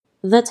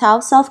The Tao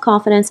of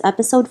Self-Confidence,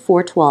 episode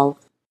 412.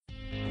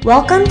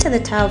 Welcome to the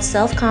Tao of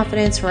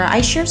Self-Confidence, where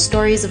I share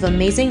stories of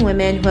amazing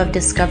women who have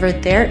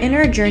discovered their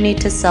inner journey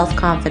to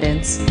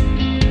self-confidence.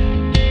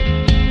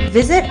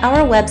 Visit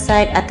our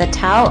website at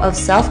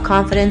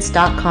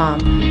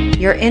thetaoofselfconfidence.com.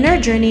 Your inner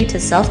journey to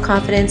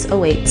self-confidence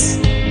awaits.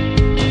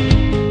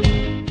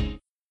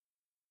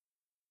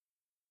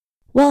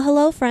 Well,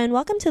 hello, friend.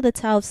 Welcome to the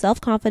Tao of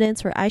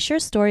Self-Confidence, where I share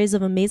stories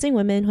of amazing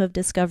women who have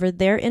discovered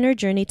their inner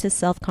journey to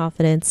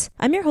self-confidence.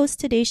 I'm your host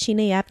today,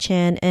 Sheena Yap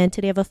Chan, and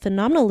today I have a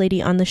phenomenal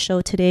lady on the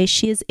show today.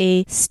 She is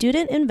a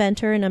student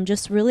inventor, and I'm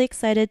just really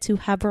excited to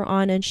have her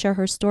on and share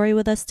her story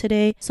with us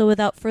today. So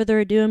without further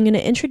ado, I'm going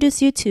to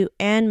introduce you to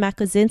Anne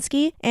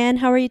Makosinski. Anne,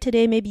 how are you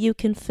today? Maybe you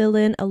can fill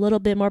in a little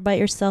bit more about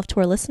yourself to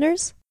our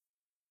listeners.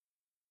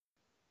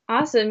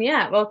 Awesome.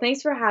 Yeah. Well,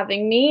 thanks for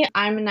having me.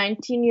 I'm a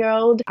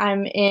 19-year-old.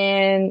 I'm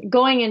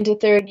going into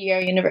third year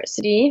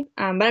university,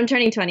 but I'm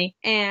turning 20.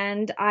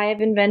 And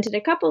I've invented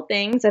a couple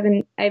things.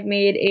 I've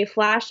made a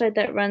flashlight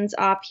that runs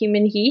off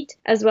human heat,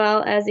 as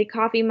well as a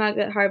coffee mug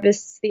that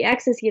harvests the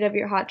excess heat of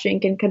your hot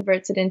drink and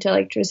converts it into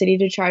electricity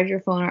to charge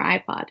your phone or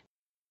iPod.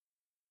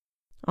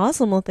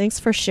 Awesome. Well, thanks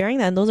for sharing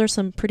that. And those are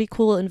some pretty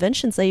cool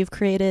inventions that you've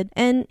created.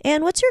 And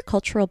what's your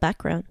cultural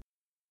background?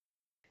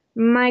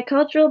 My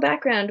cultural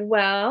background,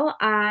 well,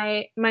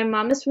 my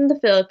mom is from the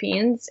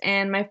Philippines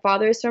and my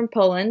father is from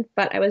Poland,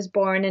 but I was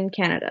born in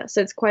Canada,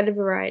 so it's quite a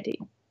variety.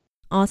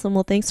 Awesome.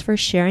 Well, thanks for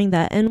sharing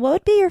that. And what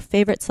would be your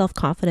favorite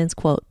self-confidence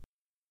quote?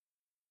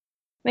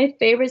 My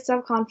favorite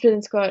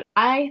self-confidence quote,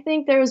 I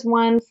think there was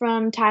one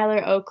from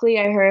Tyler Oakley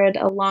I heard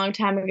a long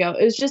time ago.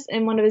 It was just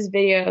in one of his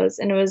videos,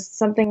 and it was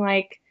something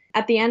like,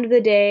 at the end of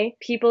the day,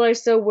 people are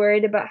so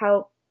worried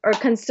about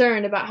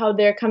concerned about how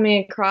they're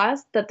coming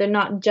across that they're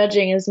not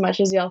judging as much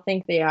as y'all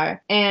think they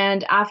are.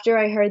 And after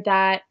I heard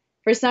that,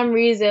 for some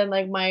reason,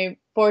 like my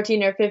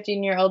 14 or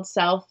 15-year-old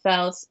self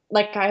felt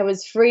like I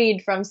was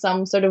freed from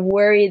some sort of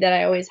worry that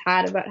I always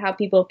had about how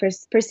people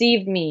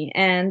perceived me.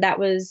 And that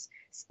was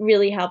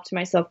really helped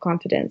my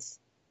self-confidence.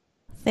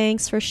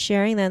 Thanks for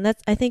sharing that. And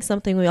that's, I think,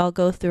 something we all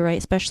go through, right?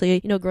 Especially,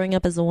 growing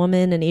up as a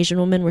woman, an Asian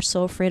woman, we're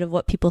so afraid of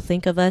what people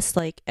think of us.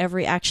 Like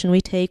every action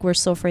we take, we're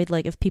so afraid,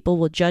 like, if people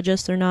will judge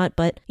us or not.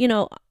 But,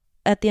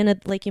 at the end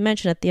of, like you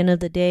mentioned, at the end of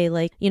the day,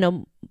 like,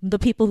 the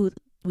people who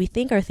we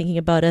think are thinking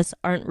about us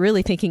aren't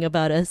really thinking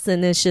about us.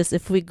 And it's just,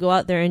 if we go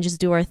out there and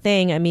just do our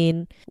thing, I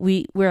mean,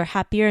 we're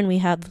happier and we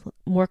have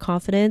more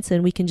confidence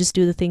and we can just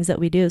do the things that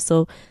we do.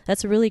 So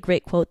that's a really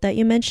great quote that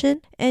you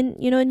mentioned. And,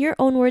 in your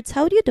own words,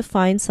 how do you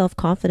define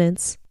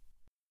self-confidence?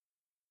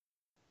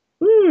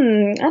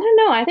 I don't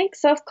know. I think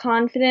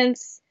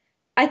self-confidence,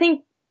 I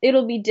think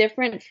it'll be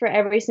different for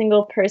every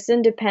single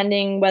person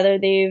depending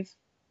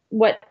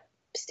what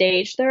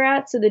stage they're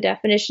at. So the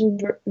definition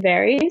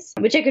varies,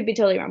 which I could be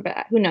totally wrong,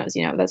 but who knows,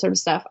 that sort of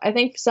stuff. I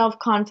think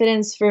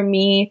self-confidence for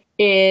me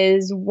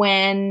is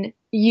when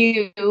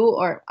you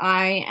or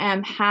I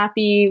am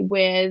happy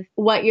with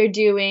what you're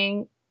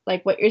doing,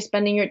 like what you're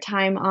spending your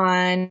time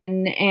on,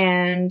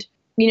 and,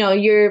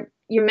 your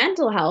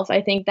mental health.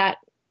 I think that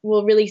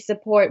will really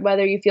support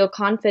whether you feel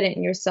confident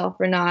in yourself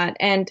or not.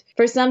 And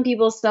for some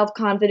people,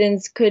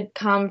 self-confidence could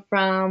come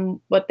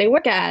from what they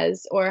work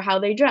as or how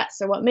they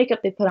dress or what makeup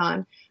they put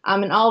on.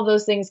 And all of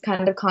those things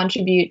kind of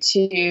contribute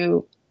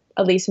to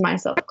at least my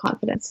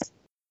self-confidence.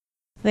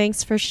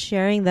 Thanks for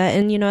sharing that.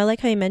 And, I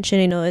like how you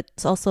mentioned,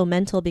 it's also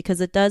mental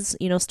because it does,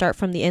 start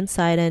from the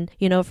inside and,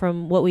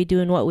 from what we do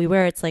and what we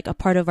wear, it's like a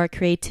part of our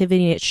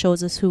creativity and it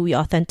shows us who we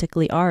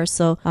authentically are.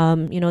 So,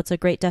 it's a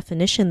great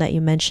definition that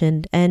you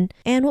mentioned. And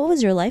what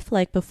was your life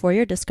like before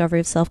your discovery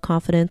of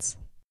self-confidence?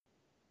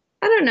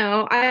 I don't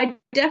know. I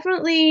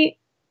definitely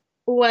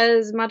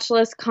was much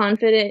less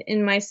confident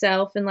in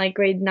myself in like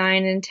grade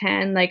 9 and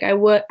 10. Like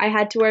I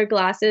had to wear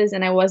glasses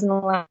and I wasn't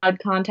allowed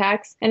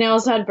contacts, and I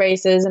also had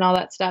braces and all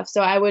that stuff.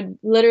 So I would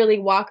literally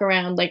walk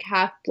around like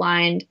half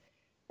blind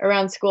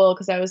around school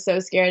because I was so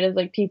scared of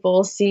like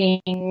people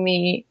seeing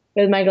me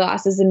with my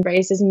glasses and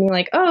braces and being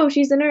like, oh,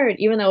 she's a nerd,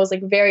 even though it was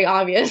like very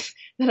obvious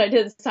that I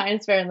did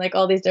science fair and like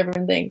all these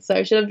different things. So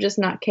I should have just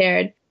not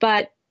cared.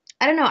 But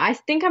I don't know. I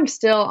think I'm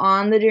still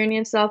on the journey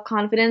of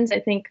self-confidence. I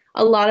think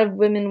a lot of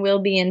women will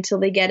be until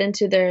they get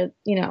into their,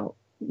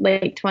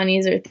 late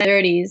 20s or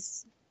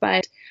 30s.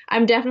 But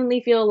I'm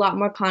definitely feel a lot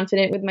more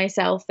confident with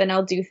myself, and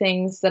I'll do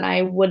things that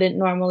I wouldn't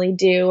normally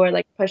do or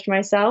like push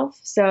myself.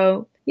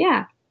 So,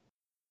 yeah.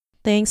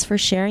 Thanks for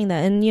sharing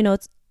that. And,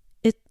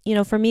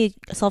 for me,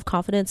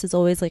 self-confidence is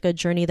always like a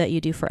journey that you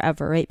do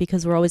forever, right?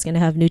 Because we're always going to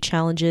have new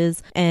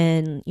challenges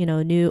and,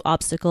 new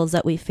obstacles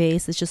that we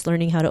face. It's just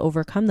learning how to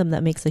overcome them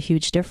that makes a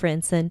huge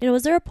difference. And,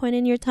 was there a point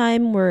in your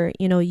time where,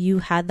 you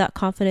had that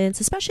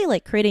confidence, especially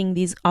like creating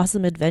these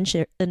awesome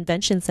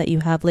inventions that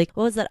you have? Like,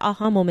 what was that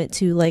aha moment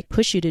to like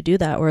push you to do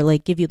that or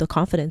like give you the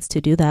confidence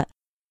to do that?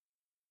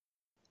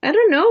 I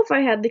don't know if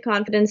I had the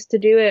confidence to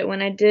do it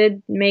when I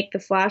did make the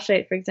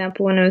flashlight, for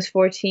example, when I was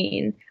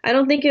 14. I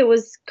don't think it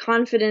was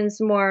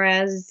confidence more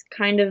as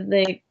kind of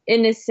the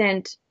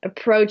innocent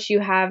approach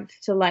you have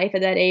to life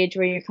at that age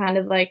where you're kind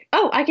of like,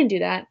 oh, I can do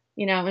that.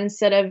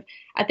 instead of,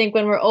 I think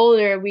when we're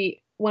older,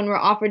 when we're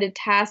offered a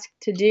task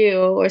to do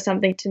or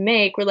something to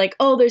make, we're like,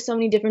 oh, there's so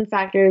many different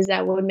factors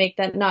that would make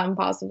that not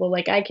impossible.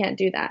 Like, I can't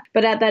do that.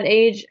 But at that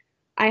age,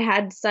 I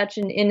had such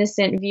an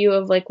innocent view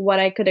of like what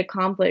I could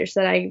accomplish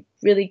that I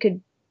really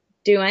could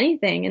do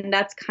anything. And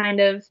that's kind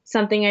of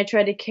something I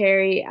try to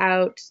carry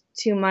out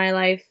to my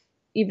life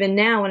even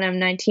now when I'm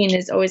 19,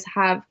 is always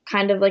have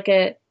kind of like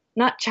a,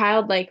 not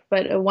childlike,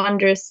 but a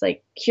wondrous,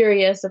 like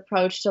curious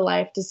approach to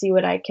life to see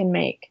what I can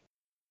make.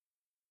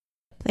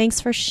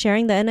 Thanks for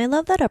sharing that. And I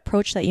love that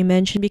approach that you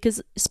mentioned,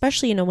 because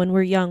especially, when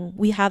we're young,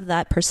 we have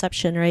that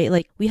perception, right?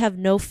 Like, we have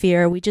no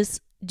fear. We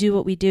just do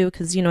what we do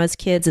because, as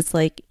kids, it's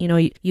like,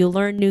 you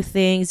learn new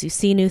things, you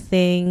see new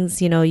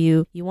things, you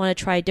want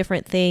to try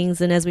different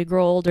things. And as we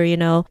grow older,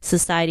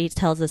 society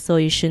tells us, so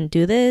you shouldn't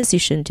do this, you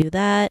shouldn't do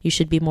that, you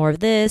should be more of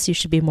this, you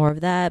should be more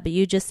of that. But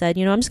you just said,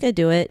 I'm just going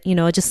to do it,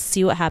 just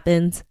see what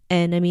happens.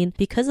 And I mean,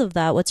 because of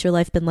that, what's your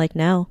life been like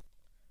now?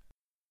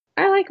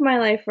 I like my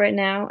life right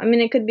now. I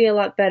mean, it could be a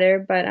lot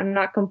better, but I'm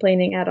not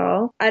complaining at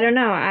all. I don't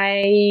know.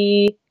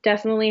 I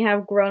definitely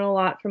have grown a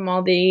lot from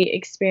all the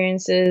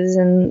experiences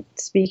and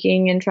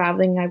speaking and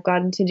traveling I've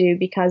gotten to do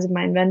because of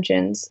my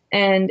inventions.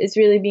 And it's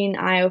really been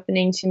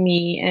eye-opening to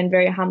me and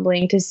very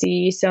humbling to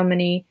see so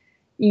many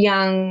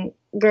young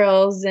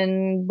girls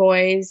and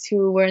boys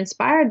who were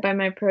inspired by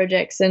my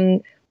projects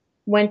and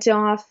went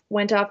off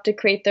to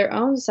create their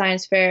own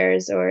science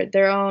fairs or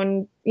their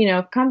own,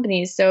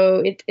 companies.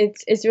 So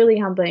it's really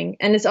humbling.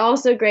 And it's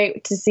also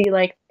great to see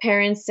like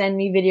parents send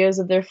me videos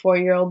of their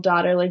 4-year-old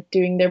daughter like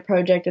doing their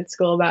project at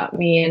school about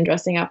me and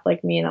dressing up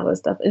like me and all this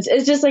stuff.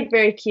 It's just like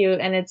very cute,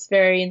 and it's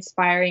very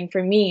inspiring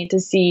for me to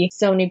see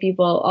so many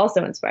people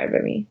also inspired by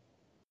me.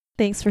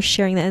 Thanks for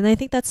sharing that. And I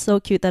think that's so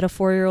cute that a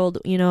 4-year-old,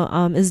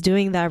 is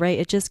doing that, right?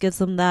 It just gives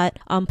them that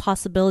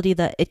possibility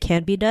that it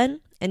can be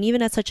done. And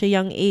even at such a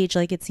young age,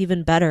 like, it's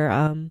even better,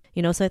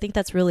 so I think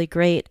that's really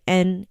great.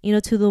 And,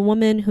 to the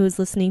woman who's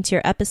listening to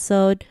your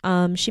episode,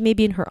 she may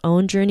be in her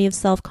own journey of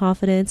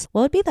self-confidence.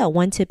 What would be that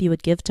one tip you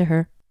would give to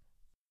her?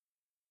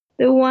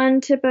 The one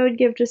tip I would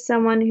give to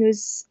someone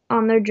who's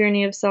on their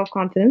journey of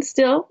self-confidence,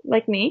 still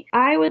like me,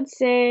 I would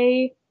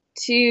say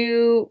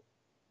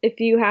if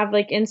you have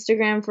like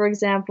Instagram, for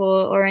example,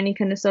 or any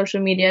kind of social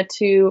media,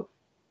 to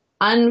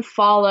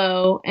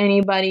unfollow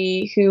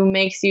anybody who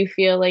makes you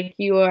feel like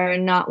you are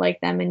not like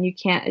them and you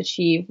can't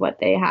achieve what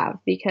they have.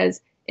 Because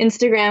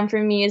Instagram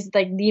for me is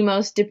like the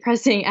most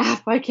depressing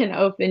app I can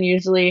open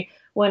usually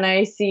when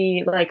I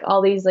see like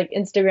all these like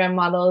Instagram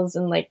models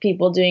and like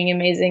people doing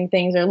amazing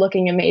things or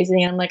looking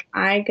amazing. I'm like,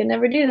 I could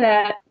never do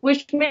that,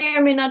 which may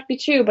or may not be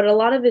true, but a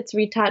lot of it's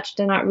retouched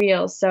and not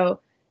real. So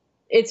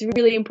it's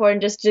really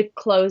important just to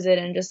close it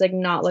and just like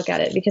not look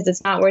at it, because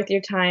it's not worth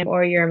your time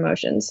or your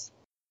emotions.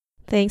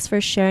 Thanks for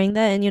sharing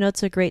that. And,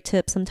 it's a great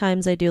tip.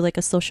 Sometimes I do like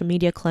a social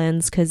media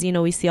cleanse because,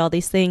 we see all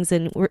these things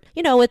and we're,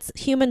 it's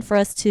human for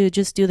us to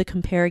just do the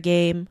compare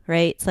game,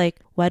 right? It's like,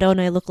 why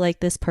don't I look like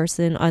this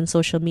person on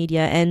social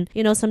media? And,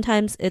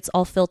 sometimes it's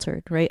all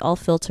filtered, right? All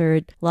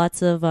filtered,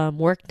 lots of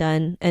work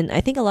done. And I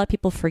think a lot of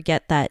people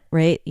forget that,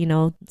 right?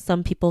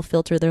 Some people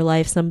filter their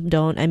life, some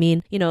don't. I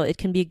mean, it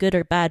can be good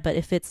or bad, but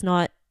if it's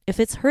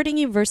hurting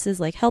you versus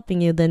like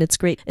helping you, then it's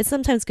great. It's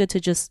sometimes good to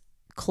just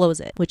close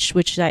it, which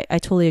I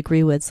totally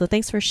agree with. So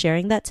thanks for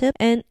sharing that tip.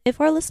 And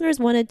if our listeners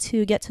wanted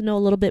to get to know a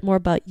little bit more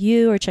about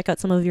you or check out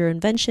some of your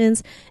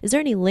inventions, is there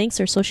any links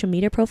or social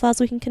media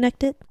profiles we can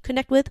connect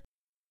with?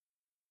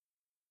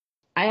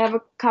 I have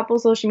a couple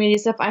social media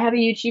stuff. I have a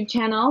YouTube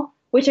channel,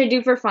 which I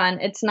do for fun.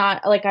 It's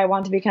not like I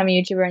want to become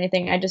a YouTuber or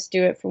anything. I just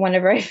do it for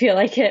whenever I feel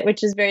like it,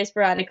 which is very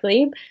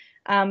sporadically.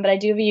 But I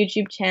do have a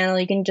YouTube channel.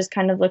 You can just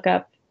kind of look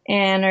up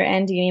Anne or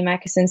Andini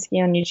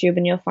Makasinski on YouTube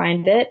and you'll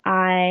find it.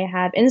 I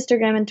have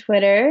Instagram and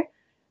Twitter.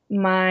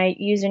 My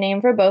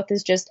username for both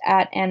is just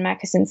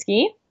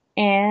 @AnneMakasinski.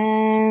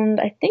 And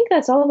I think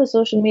that's all the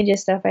social media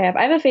stuff I have.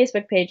 I have a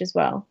Facebook page as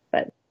well,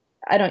 but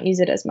I don't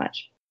use it as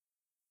much.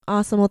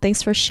 Awesome. Well,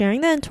 thanks for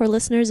sharing that. And to our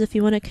listeners, if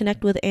you want to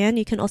connect with Anne,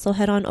 you can also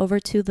head on over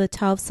to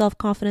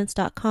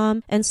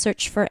thetaoofselfconfidence.com and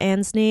search for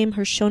Anne's name.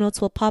 Her show notes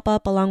will pop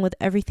up along with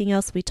everything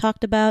else we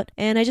talked about.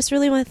 And I just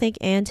really want to thank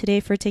Anne today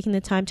for taking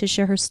the time to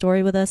share her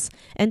story with us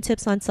and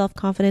tips on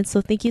self-confidence. So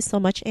thank you so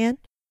much, Anne.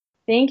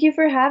 Thank you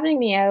for having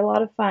me. I had a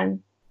lot of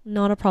fun.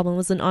 Not a problem. It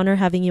was an honor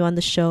having you on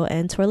the show.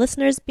 And to our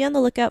listeners, be on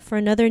the lookout for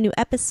another new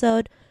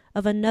episode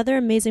of another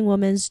amazing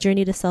woman's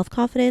journey to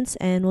self-confidence.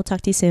 And we'll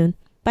talk to you soon.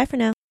 Bye for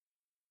now.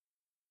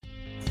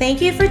 Thank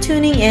you for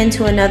tuning in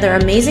to another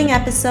amazing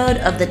episode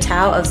of The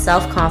Tao of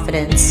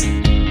Self-Confidence.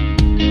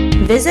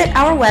 Visit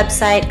our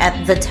website at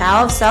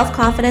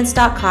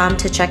thetaoofselfconfidence.com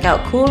to check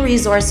out cool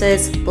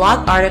resources,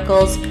 blog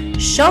articles,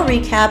 show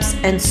recaps,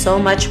 and so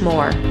much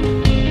more.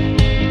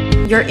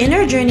 Your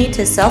inner journey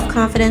to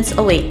self-confidence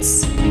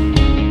awaits.